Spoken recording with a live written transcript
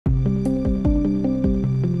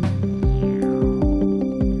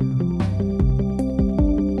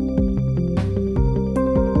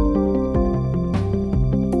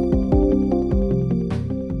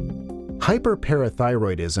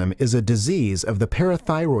Hyperparathyroidism is a disease of the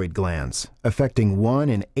parathyroid glands, affecting 1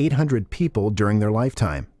 in 800 people during their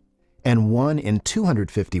lifetime, and 1 in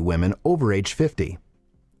 250 women over age 50.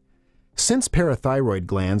 Since parathyroid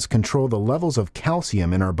glands control the levels of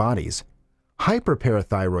calcium in our bodies,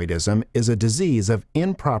 hyperparathyroidism is a disease of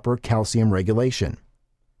improper calcium regulation.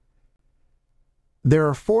 There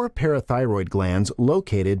are 4 parathyroid glands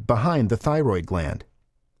located behind the thyroid gland.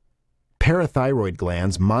 Parathyroid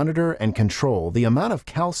glands monitor and control the amount of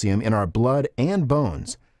calcium in our blood and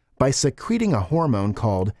bones by secreting a hormone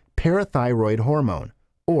called parathyroid hormone,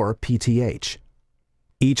 or PTH.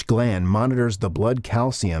 Each gland monitors the blood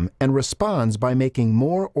calcium and responds by making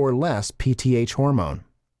more or less PTH hormone.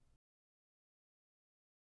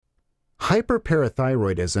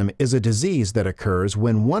 Hyperparathyroidism is a disease that occurs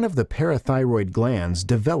when one of the parathyroid glands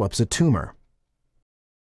develops a tumor.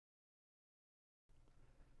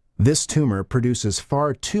 This tumor produces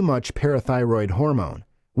far too much parathyroid hormone,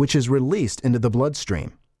 which is released into the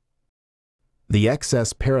bloodstream. The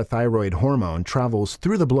excess parathyroid hormone travels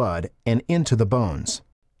through the blood and into the bones.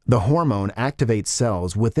 The hormone activates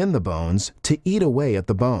cells within the bones to eat away at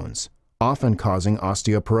the bones, often causing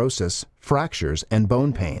osteoporosis, fractures, and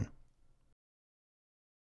bone pain.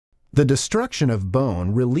 The destruction of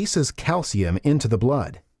bone releases calcium into the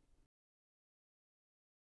blood.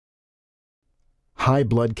 High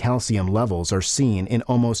blood calcium levels are seen in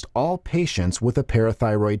almost all patients with a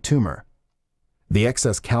parathyroid tumor. The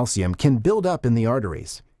excess calcium can build up in the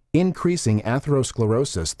arteries, increasing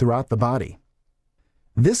atherosclerosis throughout the body.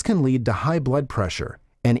 This can lead to high blood pressure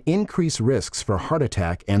and increase risks for heart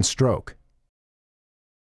attack and stroke.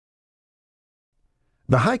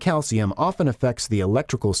 The high calcium often affects the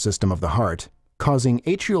electrical system of the heart, causing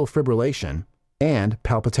atrial fibrillation and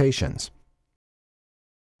palpitations.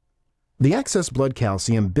 The excess blood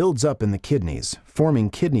calcium builds up in the kidneys,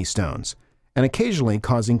 forming kidney stones, and occasionally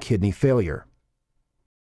causing kidney failure.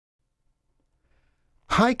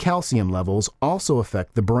 High calcium levels also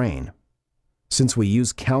affect the brain. Since we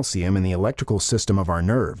use calcium in the electrical system of our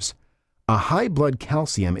nerves, a high blood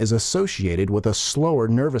calcium is associated with a slower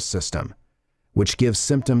nervous system, which gives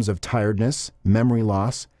symptoms of tiredness, memory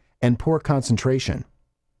loss, and poor concentration.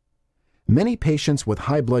 Many patients with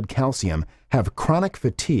high blood calcium have chronic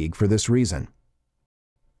fatigue for this reason.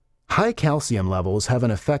 High calcium levels have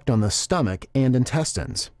an effect on the stomach and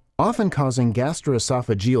intestines, often causing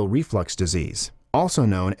gastroesophageal reflux disease, also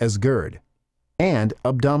known as GERD, and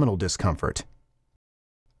abdominal discomfort.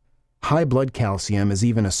 High blood calcium is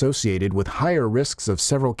even associated with higher risks of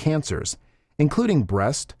several cancers, including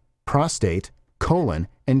breast, prostate, colon,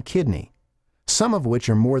 and kidney, some of which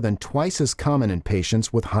are more than twice as common in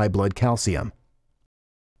patients with high blood calcium.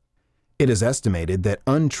 It is estimated that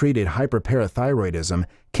untreated hyperparathyroidism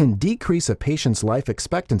can decrease a patient's life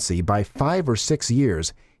expectancy by 5 or 6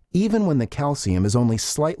 years, even when the calcium is only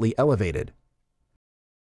slightly elevated.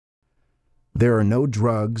 There are no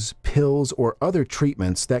drugs, pills, or other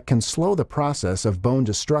treatments that can slow the process of bone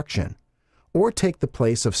destruction or take the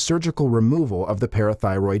place of surgical removal of the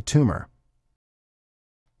parathyroid tumor.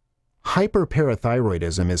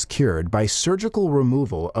 Hyperparathyroidism is cured by surgical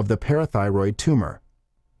removal of the parathyroid tumor.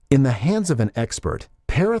 In the hands of an expert,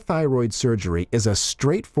 parathyroid surgery is a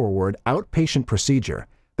straightforward outpatient procedure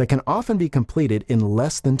that can often be completed in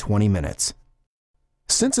less than 20 minutes.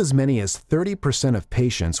 Since as many as 30% of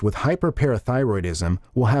patients with hyperparathyroidism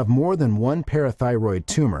will have more than one parathyroid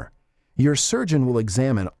tumor, your surgeon will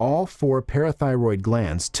examine all 4 parathyroid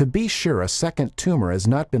glands to be sure a second tumor has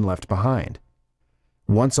not been left behind.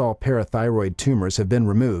 Once all parathyroid tumors have been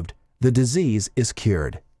removed, the disease is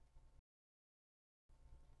cured.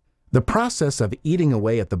 The process of eating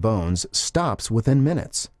away at the bones stops within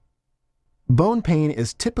minutes. Bone pain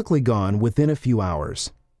is typically gone within a few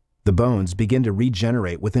hours. The bones begin to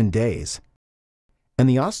regenerate within days, and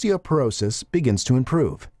the osteoporosis begins to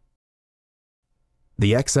improve.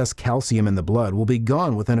 The excess calcium in the blood will be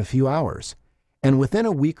gone within a few hours, and within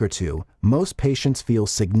a week or 2, most patients feel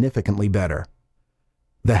significantly better.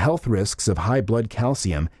 The health risks of high blood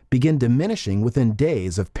calcium begin diminishing within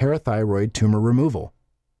days of parathyroid tumor removal.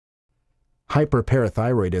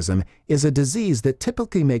 Hyperparathyroidism is a disease that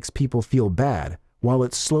typically makes people feel bad while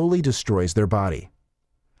it slowly destroys their body.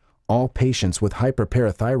 All patients with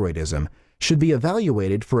hyperparathyroidism should be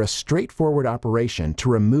evaluated for a straightforward operation to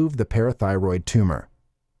remove the parathyroid tumor.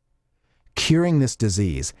 Curing this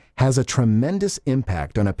disease has a tremendous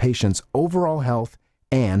impact on a patient's overall health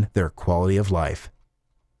and their quality of life.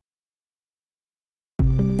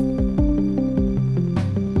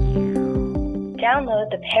 Download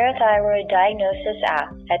the Parathyroid Diagnosis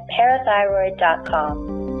app at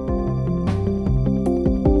parathyroid.com.